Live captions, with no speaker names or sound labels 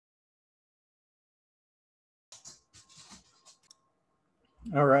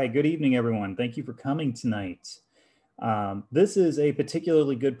All right, good evening, everyone. Thank you for coming tonight. This is a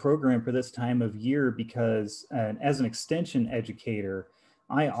particularly good program for this time of year because, as an extension educator,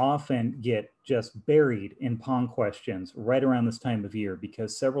 I often get just buried in pond questions right around this time of year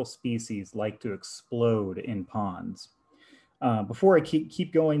because several species like to explode in ponds. Before I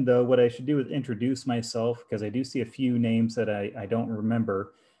keep going, though, what I should do is introduce myself because I do see a few names that I don't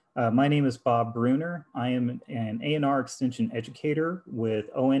remember. My name is Bob Bruner. I am an A&R extension educator with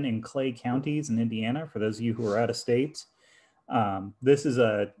Owen and Clay counties in Indiana, for those of you who are out of state. This is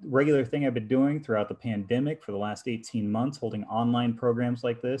a regular thing I've been doing throughout the pandemic for the last 18 months, holding online programs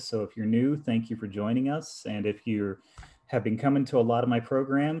like this. So if you're new, thank you for joining us. And if you have been coming to a lot of my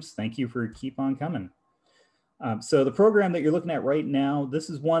programs, thank you for keep on coming. So the program that you're looking at right now, this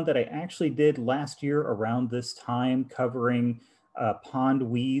is one that I actually did last year around this time covering pond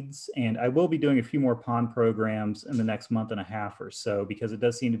weeds. And I will be doing a few more pond programs in the next month and a half or so because it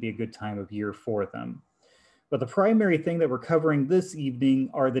does seem to be a good time of year for them. But the primary thing that we're covering this evening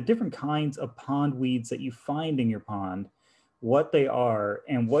are the different kinds of pond weeds that you find in your pond, what they are,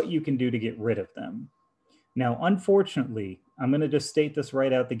 and what you can do to get rid of them. Now, unfortunately, I'm going to just state this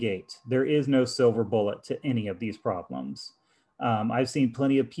right out the gate. There is no silver bullet to any of these problems. I've seen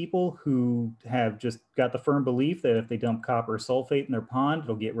plenty of people who have just got the firm belief that if they dump copper sulfate in their pond,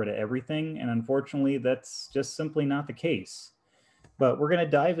 it'll get rid of everything. And unfortunately, that's just simply not the case. But we're going to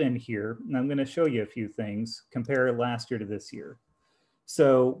dive in here and I'm going to show you a few things, compare last year to this year.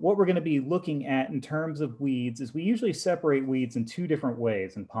 So what we're going to be looking at in terms of weeds is we usually separate weeds in two different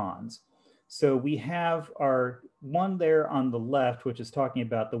ways in ponds. So we have our one there on the left, which is talking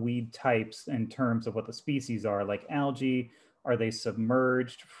about the weed types in terms of what the species are, like algae. Are they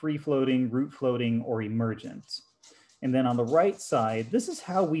submerged, free floating, root floating, or emergent? And then on the right side, this is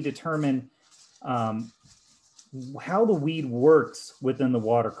how we determine um, how the weed works within the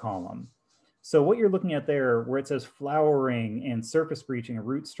water column. So what you're looking at there, where it says flowering and surface breaching and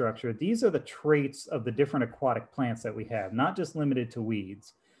root structure, these are the traits of the different aquatic plants that we have, not just limited to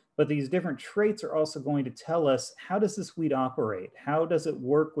weeds. But these different traits are also going to tell us, how does this weed operate? How does it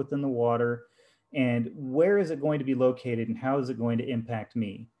work within the water? And where is it going to be located? And how is it going to impact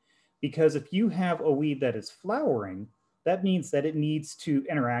me? Because if you have a weed that is flowering, that means that it needs to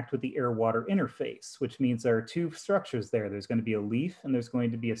interact with the air-water interface, which means there are two structures there. There's going to be a leaf and there's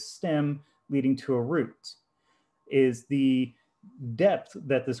going to be a stem leading to a root. Is the depth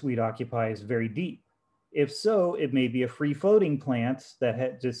that this weed occupies very deep? If so, it may be a free floating plant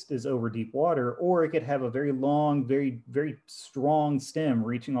that just is over deep water, or it could have a very long, very strong stem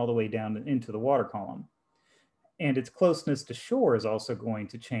reaching all the way down into the water column. And its closeness to shore is also going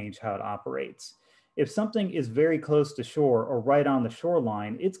to change how it operates. If something is very close to shore or right on the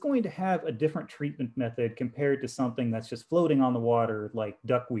shoreline, it's going to have a different treatment method compared to something that's just floating on the water like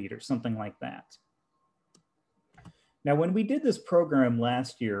duckweed or something like that. Now, when we did this program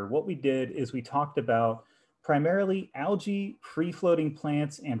last year, what we did is we talked about primarily algae, free floating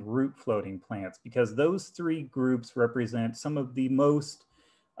plants, and root floating plants, because those three groups represent some of the most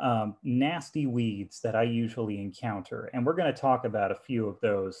nasty weeds that I usually encounter. And we're going to talk about a few of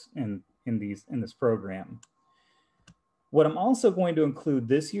those in this program. What I'm also going to include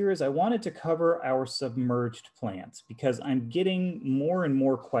this year is I wanted to cover our submerged plants because I'm getting more and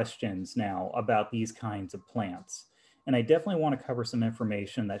more questions now about these kinds of plants. And I definitely want to cover some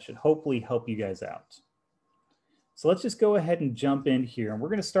information that should hopefully help you guys out. So let's just go ahead and jump in here. And we're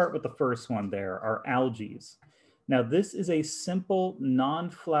going to start with the first one there, our algae. Now, this is a simple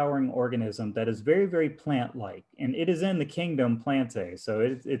non-flowering organism that is very plant-like, and it is in the kingdom Plantae, so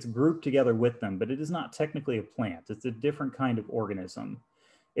it's grouped together with them, but it is not technically a plant. It's a different kind of organism.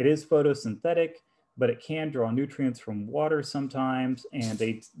 It is photosynthetic, but it can draw nutrients from water sometimes,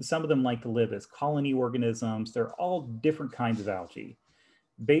 and some of them like to live as colony organisms. They're all different kinds of algae.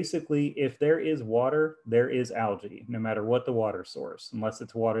 Basically, if there is water, there is algae, no matter what the water source, unless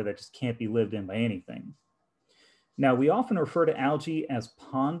it's water that just can't be lived in by anything. Now, we often refer to algae as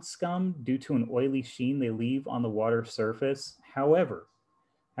pond scum due to an oily sheen they leave on the water surface. However,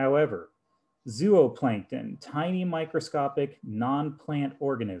 zooplankton, tiny microscopic non-plant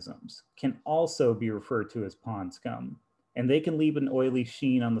organisms, can also be referred to as pond scum, and they can leave an oily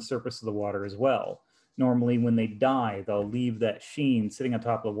sheen on the surface of the water as well. Normally, when they die, they'll leave that sheen sitting on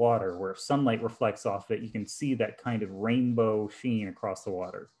top of the water, where if sunlight reflects off it, you can see that kind of rainbow sheen across the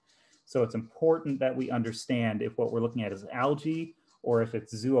water. So it's important that we understand if what we're looking at is algae or if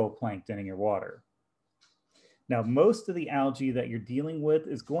it's zooplankton in your water. Now, most of the algae that you're dealing with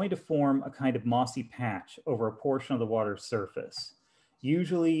is going to form a kind of mossy patch over a portion of the water's surface.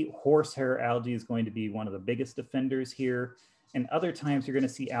 Usually, horsehair algae is going to be one of the biggest offenders here. And other times you're going to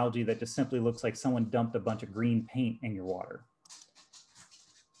see algae that just simply looks like someone dumped a bunch of green paint in your water.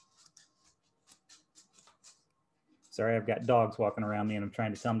 Sorry, I've got dogs walking around me and I'm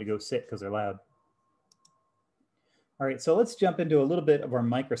trying to tell them to go sit because they're loud. All right, so let's jump into a little bit of our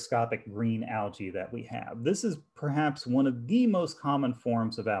microscopic green algae that we have. This is perhaps one of the most common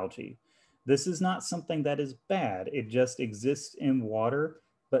forms of algae. This is not something that is bad. It just exists in water,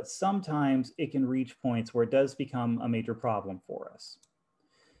 but sometimes it can reach points where it does become a major problem for us.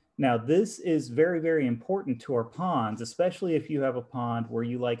 Now, this is very, very important to our ponds, especially if you have a pond where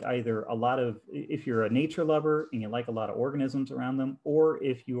you like either a lot of, if you're a nature lover and you like a lot of organisms around them, or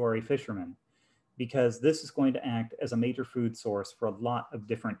if you are a fisherman, because this is going to act as a major food source for a lot of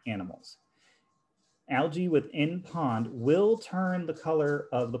different animals. Algae within pond will turn the color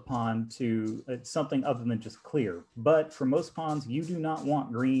of the pond to something other than just clear. But for most ponds, you do not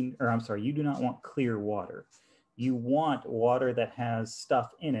want you do not want clear water. You want water that has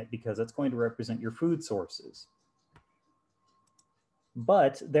stuff in it because it's going to represent your food sources.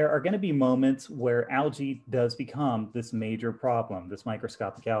 But there are going to be moments where algae does become this major problem, this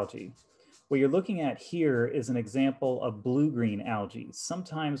microscopic algae. What you're looking at here is an example of blue-green algae,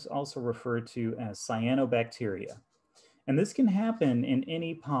 sometimes also referred to as cyanobacteria. And this can happen in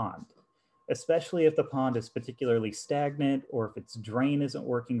any pond, especially if the pond is particularly stagnant or if its drain isn't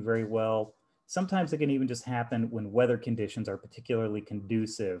working very well. Sometimes it can even just happen when weather conditions are particularly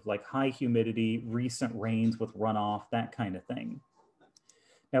conducive, like high humidity, recent rains with runoff, that kind of thing.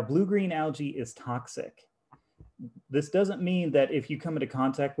 Now, blue-green algae is toxic. This doesn't mean that if you come into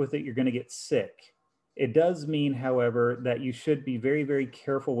contact with it, you're going to get sick. It does mean, however, that you should be very, very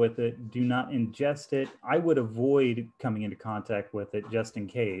careful with it. Do not ingest it. I would avoid coming into contact with it just in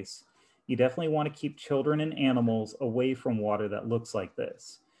case. You definitely want to keep children and animals away from water that looks like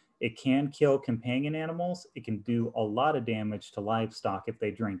this. It can kill companion animals. It can do a lot of damage to livestock if they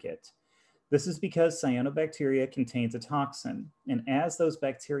drink it. This is because cyanobacteria contains a toxin, and as those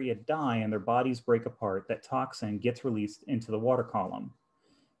bacteria die and their bodies break apart, that toxin gets released into the water column.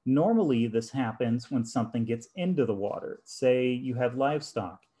 Normally, this happens when something gets into the water. Say you have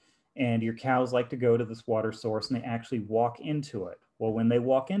livestock, and your cows like to go to this water source, and they actually walk into it. Well, when they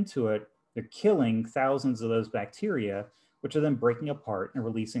walk into it, they're killing thousands of those bacteria, which are then breaking apart and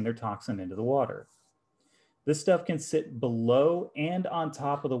releasing their toxin into the water. This stuff can sit below and on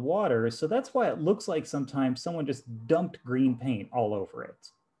top of the water, so that's why it looks like sometimes someone just dumped green paint all over it.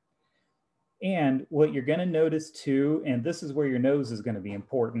 And what you're going to notice too, and this is where your nose is going to be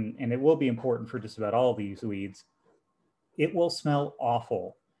important, and it will be important for just about all these weeds, it will smell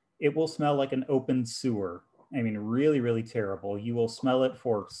awful. It will smell like an open sewer. I mean, really, really terrible. You will smell it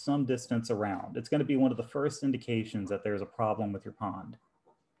for some distance around. It's going to be one of the first indications that there's a problem with your pond.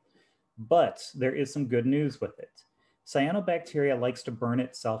 But there is some good news with it. Cyanobacteria likes to burn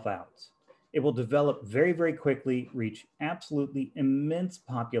itself out. It will develop very, very quickly, reach absolutely immense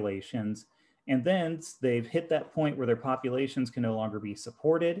populations, and then they've hit that point where their populations can no longer be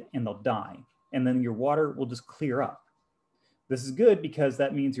supported and they'll die. And then your water will just clear up. This is good because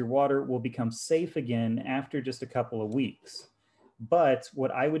that means your water will become safe again after just a couple of weeks. But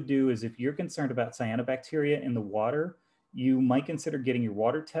what I would do is if you're concerned about cyanobacteria in the water, you might consider getting your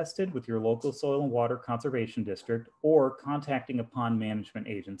water tested with your local soil and water conservation district or contacting a pond management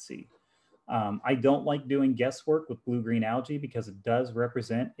agency. I don't like doing guesswork with blue-green algae because it does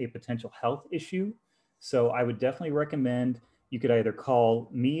represent a potential health issue. So I would definitely recommend you could either call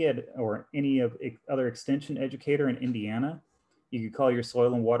me or any of other extension educator in Indiana. You could call your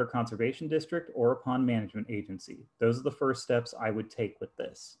soil and water conservation district or a pond management agency. Those are the first steps I would take with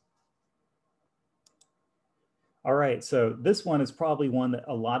this. All right, so this one is probably one that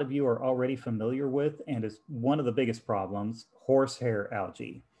a lot of you are already familiar with and is one of the biggest problems, horsehair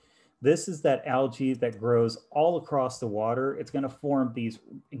algae. This is that algae that grows all across the water. It's going to form these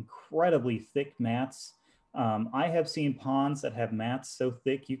incredibly thick mats. I have seen ponds that have mats so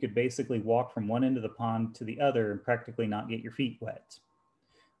thick you could basically walk from one end of the pond to the other and practically not get your feet wet.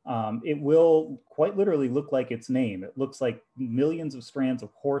 It will quite literally look like its name. It looks like millions of strands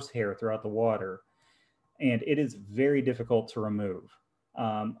of horsehair throughout the water. And it is very difficult to remove.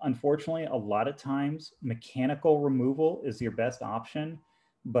 Unfortunately, a lot of times mechanical removal is your best option,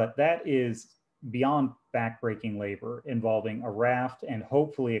 but that is beyond backbreaking labor involving a raft and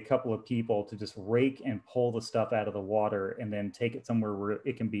hopefully a couple of people to just rake and pull the stuff out of the water and then take it somewhere where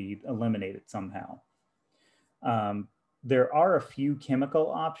it can be eliminated somehow. There are a few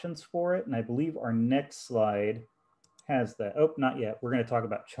chemical options for it, and I believe our next slide has that. Oh, not yet. We're going to talk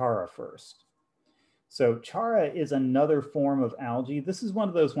about Chara first. So chara is another form of algae. This is one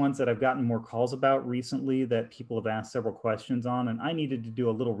of those ones that I've gotten more calls about recently that people have asked several questions on, and I needed to do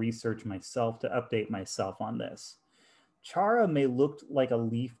a little research myself to update myself on this. Chara may look like a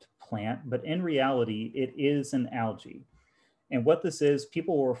leafed plant, but in reality, it is an algae. And what this is,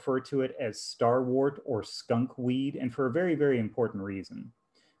 people will refer to it as starwort or skunk weed, and for a very, very important reason.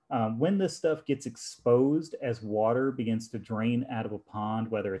 When this stuff gets exposed as water begins to drain out of a pond,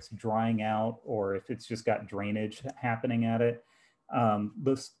 whether it's drying out or if it's just got drainage happening at it,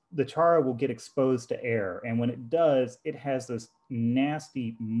 the chara will get exposed to air. And when it does, it has this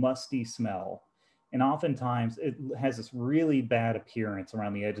nasty, musty smell. And oftentimes it has this really bad appearance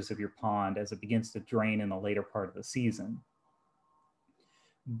around the edges of your pond as it begins to drain in the later part of the season.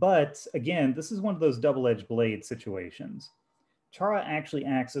 But again, this is one of those double-edged blade situations. Chara actually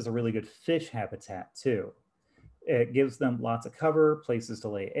acts as a really good fish habitat too. It gives them lots of cover, places to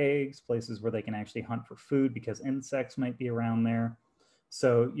lay eggs, places where they can actually hunt for food because insects might be around there.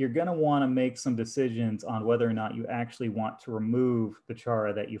 So you're going to want to make some decisions on whether or not you actually want to remove the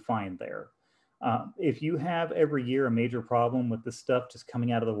chara that you find there. If you have every year a major problem with this stuff just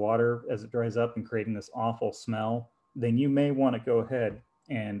coming out of the water as it dries up and creating this awful smell, then you may want to go ahead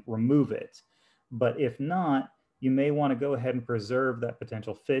and remove it. But if not, you may want to go ahead and preserve that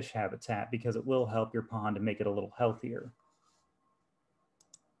potential fish habitat because it will help your pond to make it a little healthier.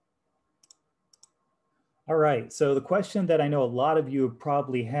 All right, so the question that I know a lot of you have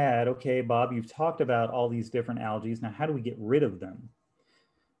probably had, okay, Bob, you've talked about all these different algae. Now, how do we get rid of them?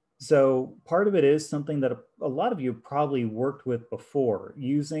 So part of it is something that a lot of you have probably worked with before,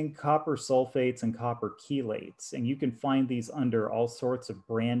 using copper sulfates and copper chelates. And you can find these under all sorts of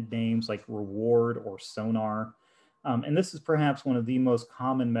brand names like Reward or Sonar. And this is perhaps one of the most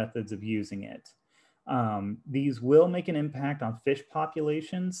common methods of using it. These will make an impact on fish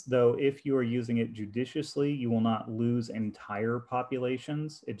populations, though if you are using it judiciously, you will not lose entire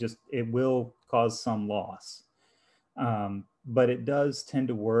populations. It will cause some loss. But it does tend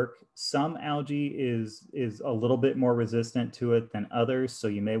to work. Some algae is a little bit more resistant to it than others, so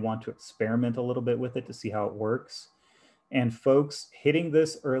you may want to experiment a little bit with it to see how it works. And folks, hitting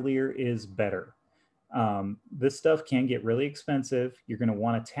this earlier is better. This stuff can get really expensive. You're going to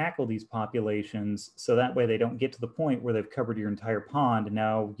want to tackle these populations so that way they don't get to the point where they've covered your entire pond and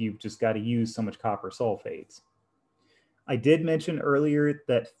now you've just got to use so much copper sulfates. I did mention earlier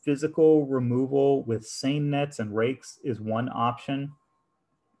that physical removal with seine nets and rakes is one option.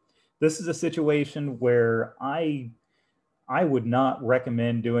 This is a situation where I would not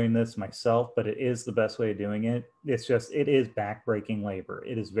recommend doing this myself, but it is the best way of doing it. It is backbreaking labor.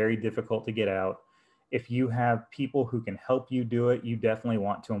 It is very difficult to get out. If you have people who can help you do it, you definitely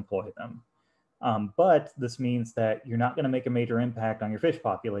want to employ them. But this means that you're not going to make a major impact on your fish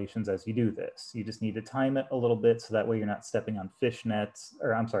populations as you do this. You just need to time it a little bit so that way you're not stepping on fish nets,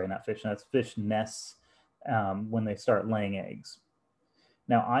 or I'm sorry, not fish nets, fish nests when they start laying eggs.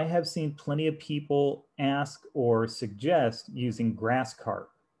 Now, I have seen plenty of people ask or suggest using grass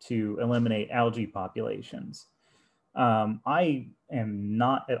carp to eliminate algae populations. I am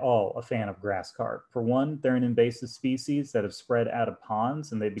not at all a fan of grass carp. For one, they're an invasive species that have spread out of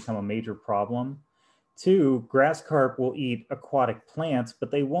ponds and they become a major problem. Two, grass carp will eat aquatic plants,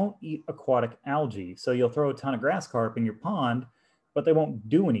 but they won't eat aquatic algae. So you'll throw a ton of grass carp in your pond, but they won't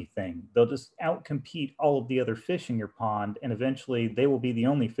do anything. They'll just outcompete all of the other fish in your pond, and eventually they will be the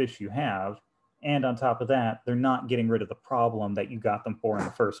only fish you have. And on top of that, they're not getting rid of the problem that you got them for in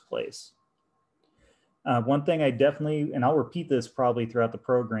the first place. One thing I definitely, and I'll repeat this probably throughout the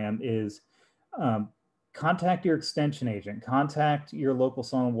program, is contact your extension agent, contact your local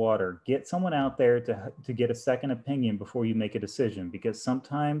Soil and Water, get someone out there to get a second opinion before you make a decision, because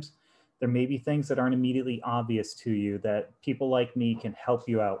sometimes there may be things that aren't immediately obvious to you that people like me can help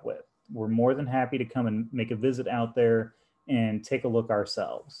you out with. We're more than happy to come and make a visit out there and take a look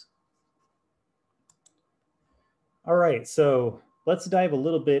ourselves. All right, so let's dive a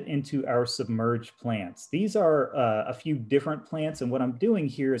little bit into our submerged plants. These are a few different plants, and what I'm doing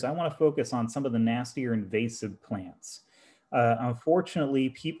here is I want to focus on some of the nastier invasive plants. Unfortunately,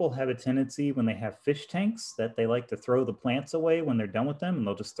 people have a tendency when they have fish tanks that they like to throw the plants away when they're done with them, and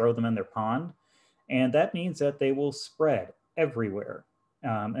they'll just throw them in their pond. And that means that they will spread everywhere.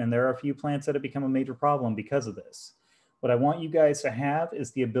 And there are a few plants that have become a major problem because of this. What I want you guys to have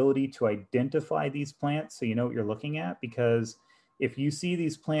is the ability to identify these plants so you know what you're looking at, because if you see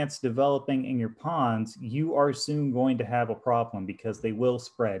these plants developing in your ponds, you are soon going to have a problem because they will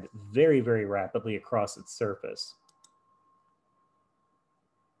spread very, very rapidly across its surface.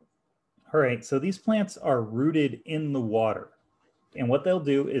 All right, so these plants are rooted in the water. And what they'll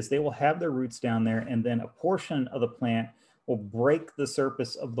do is they will have their roots down there, and then a portion of the plant will break the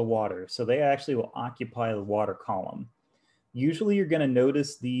surface of the water. So they actually will occupy the water column. Usually you're going to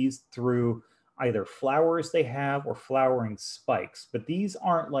notice these through either flowers they have or flowering spikes, but these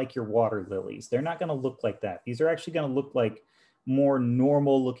aren't like your water lilies. They're not going to look like that. These are actually going to look like more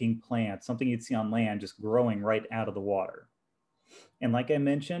normal looking plants, something you'd see on land just growing right out of the water. And like I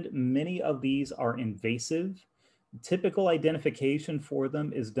mentioned, many of these are invasive. Typical identification for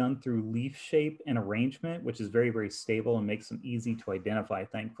them is done through leaf shape and arrangement, which is very, very stable and makes them easy to identify,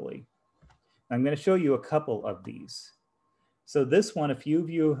 thankfully. I'm going to show you a couple of these. So this one, a few of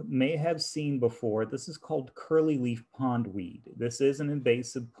you may have seen before. This is called curly leaf pondweed. This is an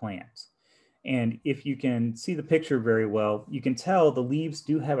invasive plant. And if you can see the picture very well, you can tell the leaves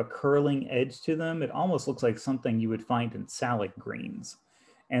do have a curling edge to them. It almost looks like something you would find in salad greens.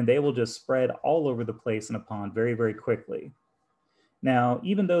 And they will just spread all over the place in a pond very, very quickly. Now,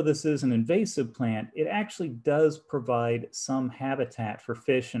 even though this is an invasive plant, it actually does provide some habitat for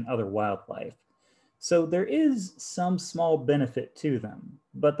fish and other wildlife. So there is some small benefit to them,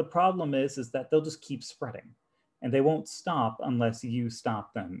 but the problem is that they'll just keep spreading and they won't stop unless you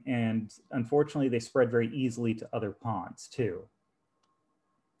stop them. And unfortunately, they spread very easily to other ponds too.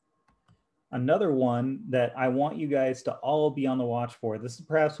 Another one that I want you guys to all be on the watch for, this is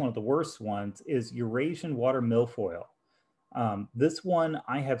perhaps one of the worst ones, is Eurasian water milfoil. This one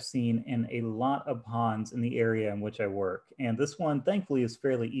I have seen in a lot of ponds in the area in which I work. And this one, thankfully, is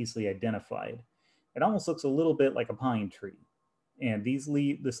fairly easily identified. It almost looks a little bit like a pine tree. And this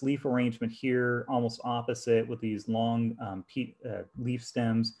leaf arrangement here, almost opposite with these long leaf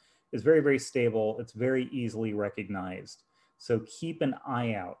stems, is very, very stable. It's very easily recognized. So keep an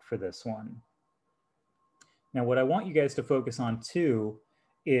eye out for this one. Now, what I want you guys to focus on too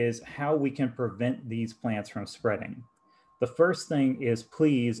is how we can prevent these plants from spreading. The first thing is,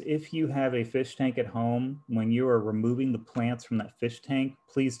 please, if you have a fish tank at home, when you are removing the plants from that fish tank,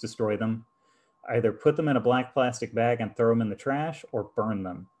 please destroy them. Either put them in a black plastic bag and throw them in the trash or burn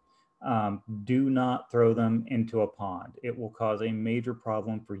them. Do not throw them into a pond. It will cause a major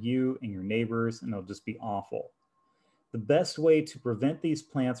problem for you and your neighbors, and it'll just be awful. The best way to prevent these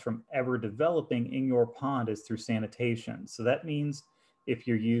plants from ever developing in your pond is through sanitation. So that means if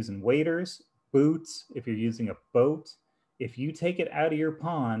you're using waders, boots, if you're using a boat, if you take it out of your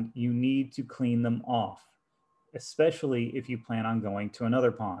pond, you need to clean them off, especially if you plan on going to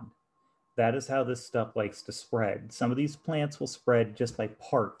another pond. That is how this stuff likes to spread. Some of these plants will spread just by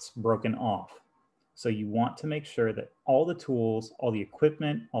parts broken off. So you want to make sure that all the tools, all the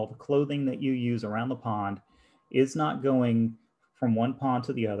equipment, all the clothing that you use around the pond is not going from one pond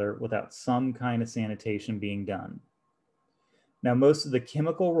to the other without some kind of sanitation being done. Now, most of the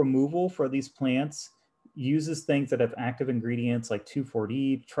chemical removal for these plants uses things that have active ingredients like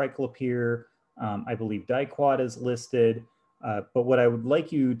 2,4-D, triclopyr, I believe diquat is listed. But what I would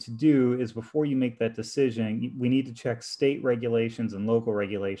like you to do is before you make that decision, we need to check state regulations and local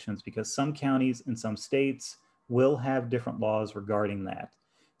regulations because some counties and some states will have different laws regarding that.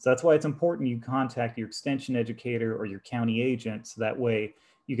 So that's why it's important you contact your extension educator or your county agent so that way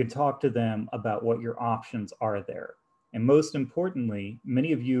you can talk to them about what your options are there. And most importantly,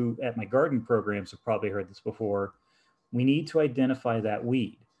 many of you at my garden programs have probably heard this before, we need to identify that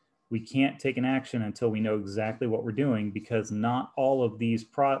weed. We can't take an action until we know exactly what we're doing because not all of these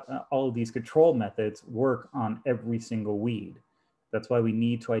control methods work on every single weed. That's why we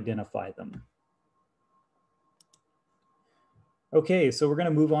need to identify them. Okay, so we're going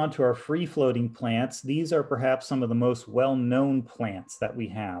to move on to our free-floating plants. These are perhaps some of the most well-known plants that we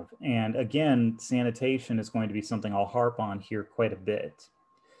have. And again, sanitation is going to be something I'll harp on here quite a bit.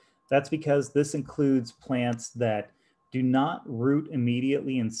 That's because this includes plants that do not root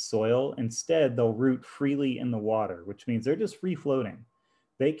immediately in soil. Instead, they'll root freely in the water, which means they're just free floating.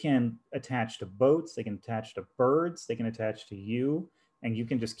 They can attach to boats, they can attach to birds, they can attach to you, and you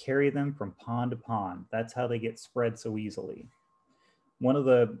can just carry them from pond to pond. That's how they get spread so easily. One of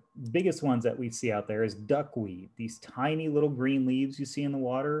the biggest ones that we see out there is duckweed. These tiny little green leaves you see in the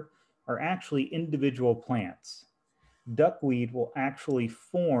water are actually individual plants. Duckweed will actually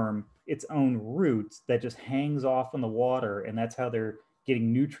form its own roots that just hangs off in the water, and that's how they're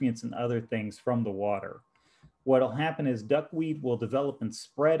getting nutrients and other things from the water. What'll happen is duckweed will develop and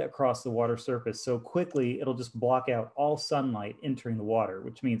spread across the water surface so quickly it'll just block out all sunlight entering the water,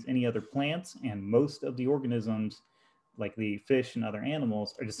 which means any other plants and most of the organisms like the fish and other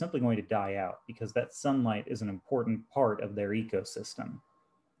animals are just simply going to die out because that sunlight is an important part of their ecosystem.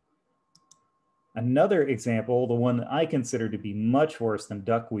 Another example, the one that I consider to be much worse than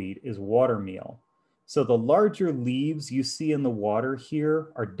duckweed, is watermeal. So the larger leaves you see in the water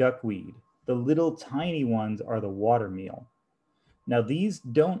here are duckweed. The little tiny ones are the watermeal. Now these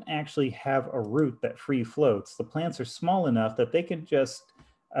don't actually have a root that free floats. The plants are small enough that they can just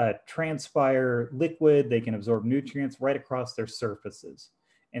transpire liquid, they can absorb nutrients right across their surfaces.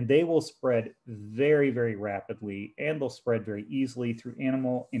 And they will spread very, very rapidly, and they'll spread very easily through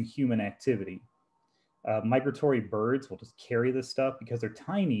animal and human activity. Migratory birds will just carry this stuff because they're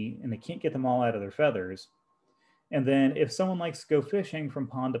tiny and they can't get them all out of their feathers. And then if someone likes to go fishing from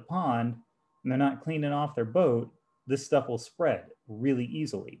pond to pond and they're not cleaning off their boat, this stuff will spread really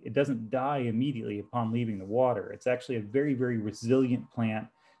easily. It doesn't die immediately upon leaving the water. It's actually a very, very resilient plant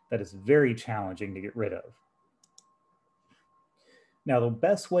that is very challenging to get rid of. Now, the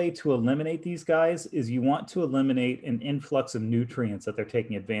best way to eliminate these guys is you want to eliminate an influx of nutrients that they're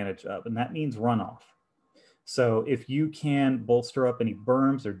taking advantage of, and that means runoff. So if you can bolster up any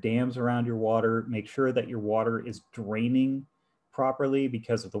berms or dams around your water, make sure that your water is draining properly,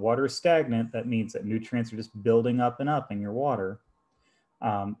 because if the water is stagnant, that means that nutrients are just building up and up in your water.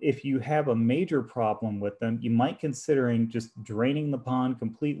 If you have a major problem with them, you might considering just draining the pond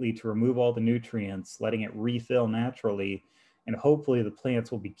completely to remove all the nutrients, letting it refill naturally, and hopefully the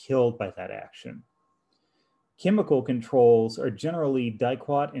plants will be killed by that action. Chemical controls are generally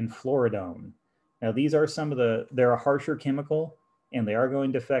diquat and fluoridone. Now these are they're a harsher chemical, and they are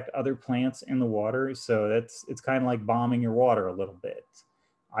going to affect other plants in the water. So it's kind of like bombing your water a little bit.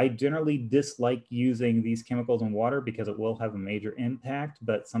 I generally dislike using these chemicals in water because it will have a major impact,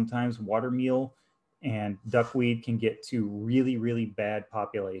 but sometimes watermeal and duckweed can get to really, really bad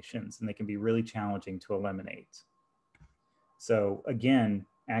populations, and they can be really challenging to eliminate. So again,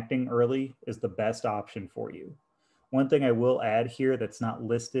 acting early is the best option for you. One thing I will add here that's not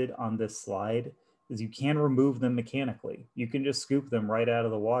listed on this slide is you can remove them mechanically. You can just scoop them right out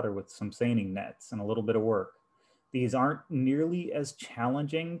of the water with some seining nets and a little bit of work. These aren't nearly as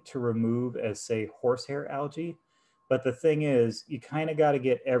challenging to remove as, say, horsehair algae. But the thing is, you kind of got to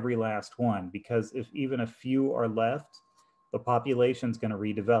get every last one, because if even a few are left, the population's going to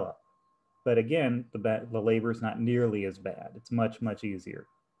redevelop. But again, the labor is not nearly as bad. It's much, much easier.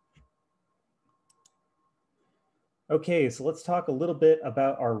 Okay, so let's talk a little bit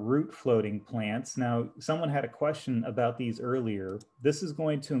about our root floating plants. Now, someone had a question about these earlier. This is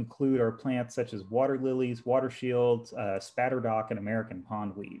going to include our plants such as water lilies, water shields, spatterdock, and American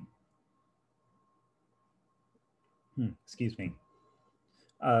pondweed. Excuse me.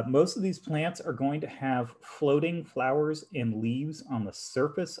 Most of these plants are going to have floating flowers and leaves on the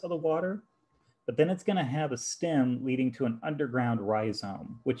surface of the water, but then it's going to have a stem leading to an underground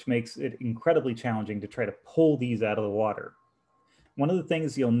rhizome, which makes it incredibly challenging to try to pull these out of the water. One of the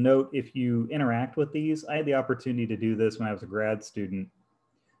things you'll note if you interact with these, I had the opportunity to do this when I was a grad student,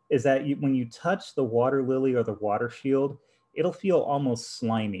 is that when you touch the water lily or the water shield, it'll feel almost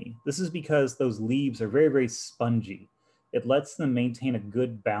slimy. This is because those leaves are very, very spongy. It lets them maintain a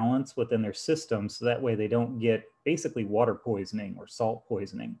good balance within their system, so that way they don't get basically water poisoning or salt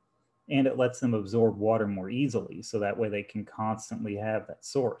poisoning. And it lets them absorb water more easily, so that way they can constantly have that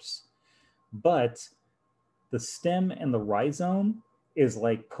source. But the stem and the rhizome is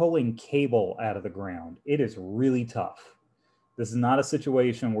like pulling cable out of the ground. It is really tough. This is not a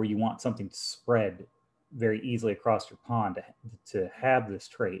situation where you want something to spread very easily across your pond to have this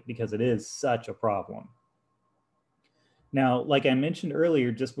trait, because it is such a problem. Now, like I mentioned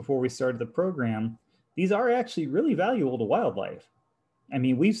earlier, just before we started the program, these are actually really valuable to wildlife. I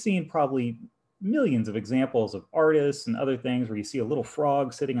mean, we've seen probably millions of examples of artists and other things where you see a little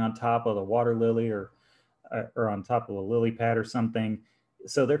frog sitting on top of the water lily or on top of a lily pad or something.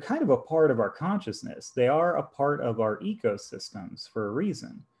 So they're kind of a part of our consciousness. They are a part of our ecosystems for a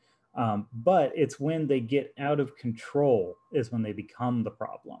reason. But it's when they get out of control is when they become the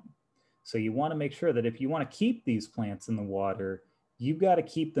problem. So you want to make sure that if you want to keep these plants in the water, you've got to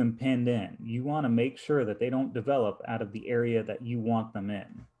keep them pinned in. You want to make sure that they don't develop out of the area that you want them in.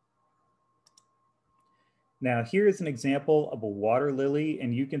 Now, here's an example of a water lily,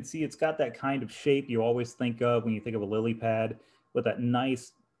 and you can see it's got that kind of shape you always think of when you think of a lily pad, with that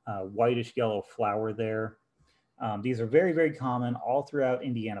nice whitish yellow flower there. These are very, very common all throughout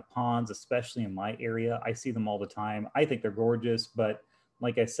Indiana ponds, especially in my area. I see them all the time. I think they're gorgeous, but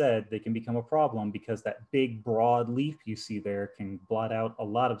like I said, they can become a problem because that big broad leaf you see there can blot out a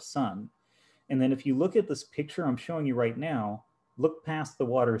lot of sun. And then if you look at this picture I'm showing you right now, look past the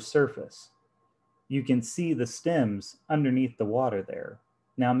water's surface. You can see the stems underneath the water there.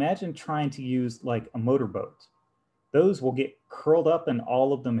 Now imagine trying to use like a motorboat. Those will get curled up in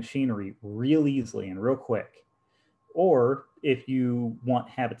all of the machinery real easily and real quick. Or if you want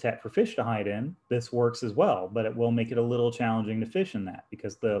habitat for fish to hide in, this works as well, but it will make it a little challenging to fish in that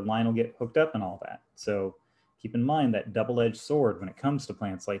because the line will get hooked up and all that. So keep in mind that double-edged sword when it comes to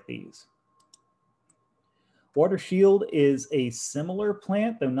plants like these. Water shield is a similar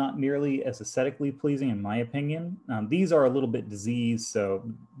plant, though not nearly as aesthetically pleasing in my opinion. These are a little bit diseased, so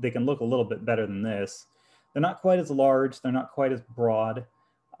they can look a little bit better than this. They're not quite as large, they're not quite as broad.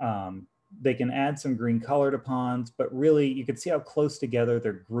 They can add some green color to ponds, but really you can see how close together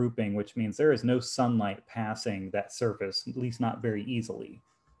they're grouping, which means there is no sunlight passing that surface, at least not very easily.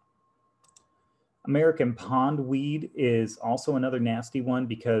 American pondweed is also another nasty one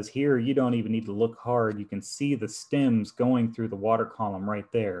because here you don't even need to look hard. You can see the stems going through the water column right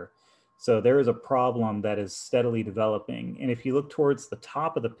there. So there is a problem that is steadily developing. And if you look towards the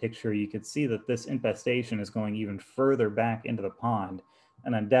top of the picture, you can see that this infestation is going even further back into the pond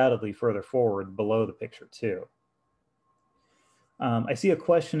and undoubtedly further forward below the picture too. I see a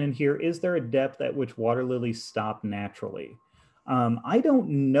question in here, is there a depth at which water lilies stop naturally? I don't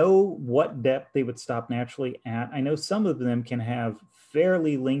know what depth they would stop naturally at. I know some of them can have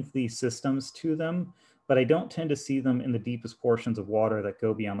fairly lengthy systems to them, but I don't tend to see them in the deepest portions of water that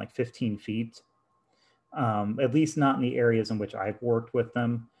go beyond like 15 feet, at least not in the areas in which I've worked with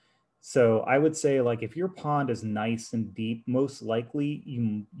them. So I would say like if your pond is nice and deep, most likely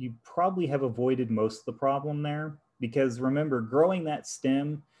you probably have avoided most of the problem there because remember, growing that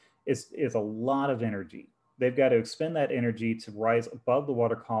stem is a lot of energy. They've got to expend that energy to rise above the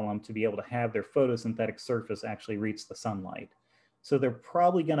water column to be able to have their photosynthetic surface actually reach the sunlight. So they're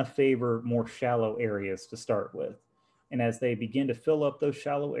probably going to favor more shallow areas to start with. And as they begin to fill up those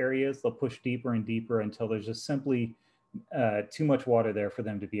shallow areas, they'll push deeper and deeper until there's just simply too much water there for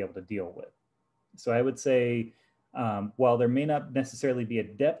them to be able to deal with. So I would say, while there may not necessarily be a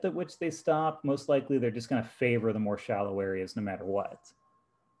depth at which they stop, most likely they're just going to favor the more shallow areas no matter what.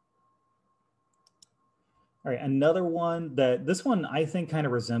 All right, another one this one I think kind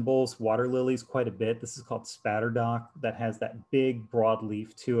of resembles water lilies quite a bit. This is called spatterdock that has that big broad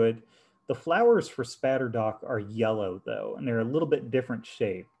leaf to it. The flowers for spatterdock are yellow though, and they're a little bit different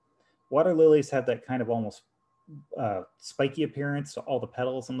shape. Water lilies have that kind of almost spiky appearance to all the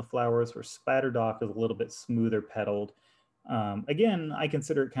petals on the flowers, where spatterdock is a little bit smoother petaled. Again, I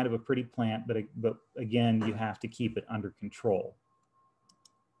consider it kind of a pretty plant, but again, you have to keep it under control.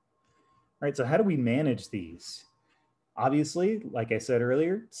 All right, so how do we manage these? Obviously, like I said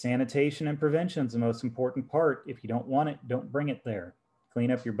earlier, sanitation and prevention is the most important part. If you don't want it, don't bring it there. Clean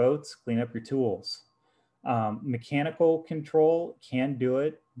up your boats, clean up your tools. Mechanical control can do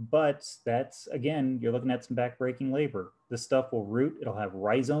it, but that's, again, you're looking at some backbreaking labor. This stuff will root, it'll have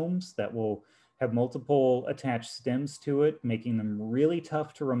rhizomes that will have multiple attached stems to it, making them really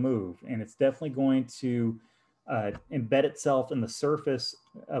tough to remove. And it's definitely going to embed itself in the surface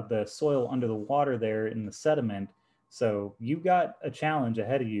of the soil under the water there in the sediment. So you've got a challenge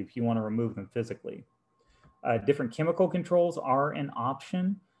ahead of you if you want to remove them physically. Different chemical controls are an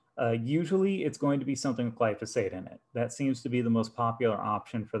option. Usually it's going to be something with glyphosate in it. That seems to be the most popular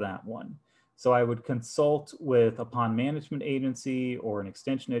option for that one. So I would consult with a pond management agency or an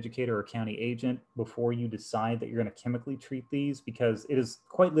extension educator or county agent before you decide that you're going to chemically treat these, because it is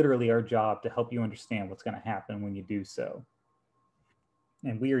quite literally our job to help you understand what's going to happen when you do so.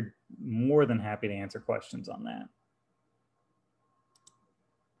 And we are more than happy to answer questions on that.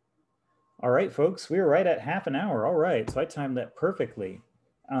 All right, folks, we are right at half an hour. All right, so I timed that perfectly.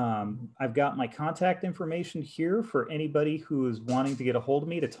 I've got my contact information here for anybody who is wanting to get a hold of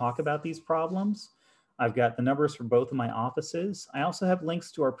me to talk about these problems. I've got the numbers for both of my offices. I also have links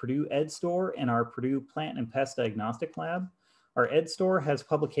to our Purdue Ed Store and our Purdue Plant and Pest Diagnostic Lab. Our Ed Store has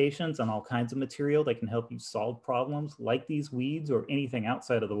publications on all kinds of material that can help you solve problems like these weeds or anything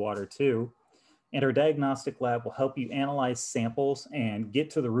outside of the water too. And our diagnostic lab will help you analyze samples and get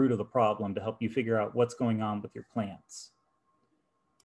to the root of the problem to help you figure out what's going on with your plants.